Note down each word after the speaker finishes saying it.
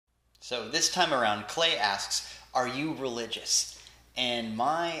So this time around, Clay asks, are you religious? And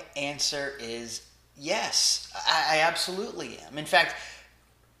my answer is yes, I absolutely am. In fact,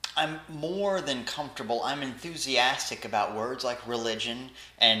 I'm more than comfortable, I'm enthusiastic about words like religion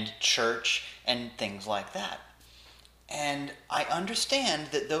and church and things like that. And I understand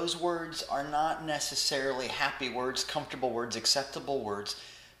that those words are not necessarily happy words, comfortable words, acceptable words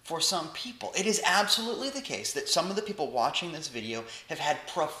for some people. It is absolutely the case that some of the people watching this video have had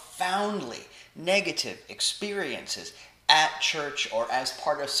profoundly negative experiences at church or as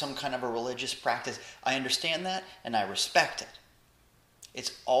part of some kind of a religious practice. I understand that and I respect it.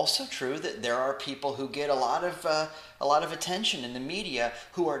 It's also true that there are people who get a lot of attention in the media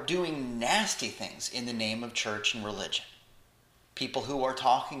who are doing nasty things in the name of church and religion. People who are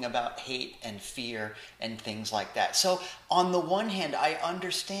talking about hate and fear and things like that. So on the one hand, I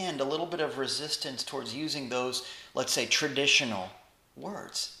understand a little bit of resistance towards using those, let's say, traditional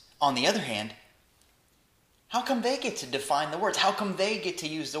words. On the other hand, how come they get to define the words? How come they get to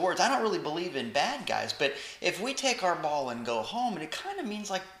use the words? I don't really believe in bad guys, but if we take our ball and go home, it kind of means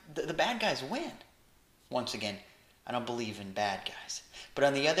like the bad guys win. Once again, I don't believe in bad guys. But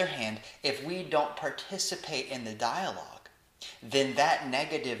on the other hand, if we don't participate in the dialogue, then that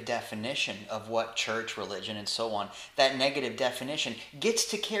negative definition of what church, religion, and so on, that negative definition gets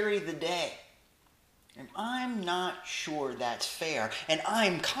to carry the day. And I'm not sure that's fair, and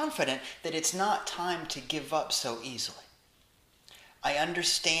I'm confident that it's not time to give up so easily. I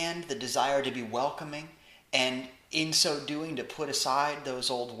understand the desire to be welcoming, and in so doing to put aside those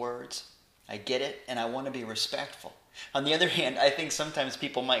old words. I get it, and I want to be respectful. On the other hand, I think sometimes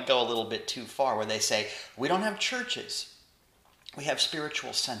people might go a little bit too far where they say, we don't have churches, we have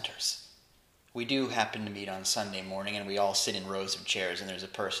spiritual centers. We do happen to meet on Sunday morning, and we all sit in rows of chairs, and there's a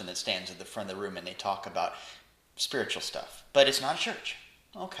person that stands at the front of the room, and they talk about spiritual stuff. But it's not a church.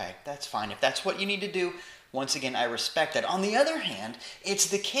 Okay, that's fine. If that's what you need to do, once again, I respect that. On the other hand, it's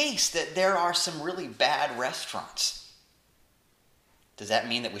the case that there are some really bad restaurants. Does that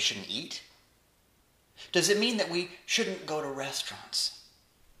mean that we shouldn't eat? Does it mean that we shouldn't go to restaurants?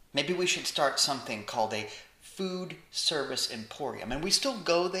 Maybe we should start something called a food service emporium. And we still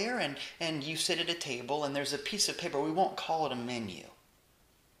go there and you sit at a table and there's a piece of paper. We won't call it a menu.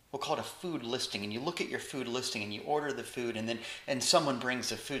 We'll call it a food listing. And you look at your food listing and you order the food and someone brings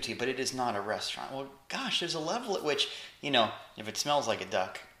the food to you, but it is not a restaurant. Well, gosh, there's a level at which, if it smells like a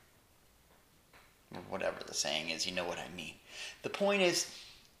duck, or whatever the saying is, you know what I mean. The point is,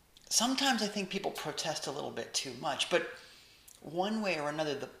 sometimes I think people protest a little bit too much, but one way or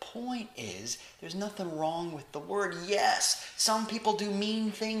another, the point is there's nothing wrong with the word. Yes, some people do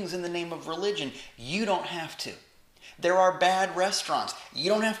mean things in the name of religion. You don't have to. There are bad restaurants. You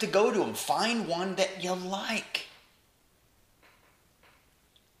don't have to go to them. Find one that you like.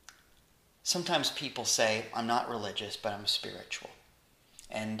 Sometimes people say, I'm not religious, but I'm spiritual.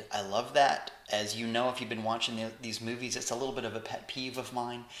 And I love that. As you know, if you've been watching these movies, it's a little bit of a pet peeve of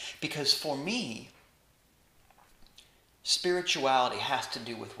mine. Because for me, spirituality has to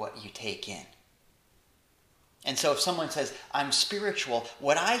do with what you take in. And so if someone says, I'm spiritual,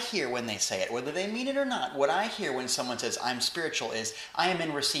 what I hear when they say it, whether they mean it or not, what I hear when someone says, I'm spiritual is, I am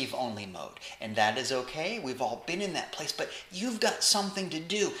in receive-only mode. And that is okay. We've all been in that place. But you've got something to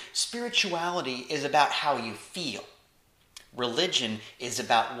do. Spirituality is about how you feel. Religion is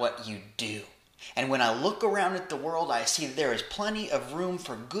about what you do. And when I look around at the world, I see that there is plenty of room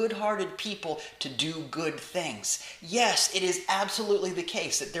for good-hearted people to do good things. Yes, it is absolutely the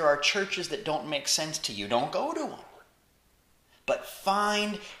case that there are churches that don't make sense to you. Don't go to them. But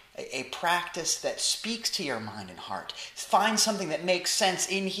find a practice that speaks to your mind and heart. Find something that makes sense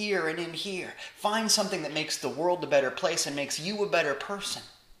in here and in here. Find something that makes the world a better place and makes you a better person.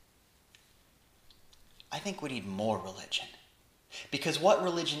 I think we need more religion. Because what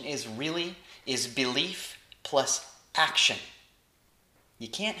religion is really is belief plus action. You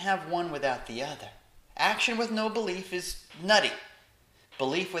can't have one without the other. Action with no belief is nutty.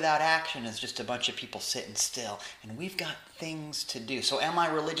 Belief without action is just a bunch of people sitting still. And we've got things to do. So am I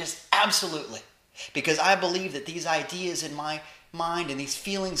religious? Absolutely. Because I believe that these ideas in my mind and these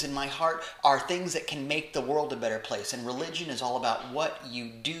feelings in my heart are things that can make the world a better place. And religion is all about what you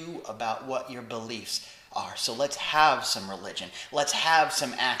do, about what your beliefs are. So let's have some religion. Let's have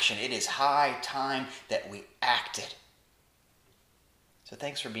some action. It is high time that we acted. So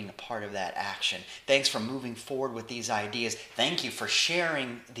thanks for being a part of that action. Thanks for moving forward with these ideas. Thank you for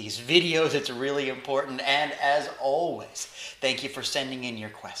sharing these videos. It's really important. And as always, thank you for sending in your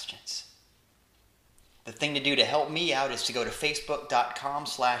questions. The thing to do to help me out is to go to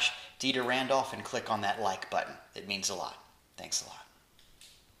facebook.com/Dieter Randolph and click on that like button. It means a lot. Thanks a lot.